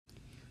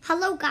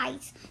Hello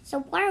guys, so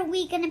what are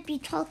we going to be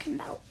talking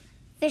about?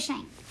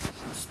 Fishing.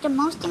 It's the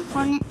most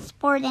important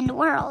sport in the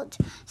world.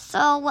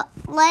 So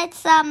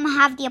let's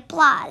have the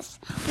applause.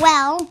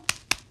 Well,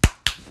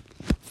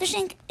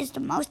 fishing is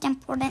the most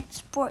important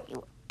sport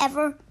you've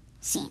ever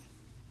seen.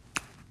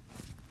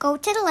 Go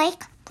to the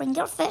lake, bring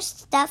your fish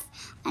stuff,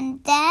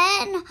 and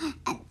then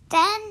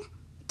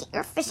get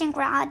your fishing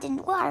rod in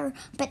the water,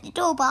 put the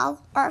dough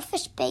ball or a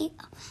fish bait,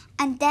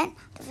 and then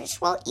the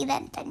fish will eat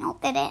it, then you'll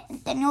get it,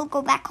 and then you'll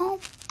go back home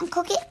and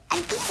cook it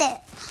and eat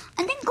it,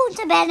 and then go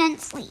to bed and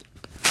sleep.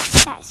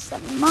 That's the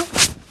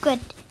most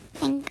good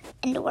thing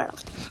in the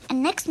world.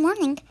 And next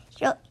morning,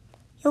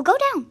 you'll go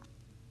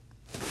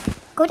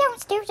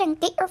downstairs and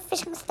get your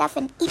fishing stuff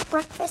and eat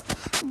breakfast,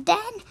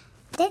 then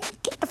get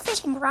the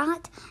fishing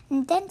rod,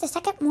 and then the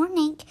second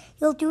morning,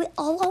 you'll do it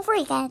all over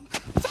again.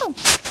 So,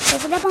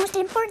 those are the most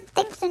important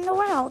things in the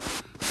world.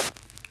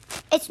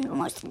 It's the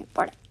most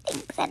important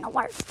things in the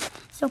world.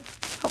 So,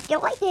 hope you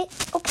like it.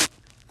 Okay,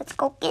 let's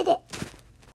go get it.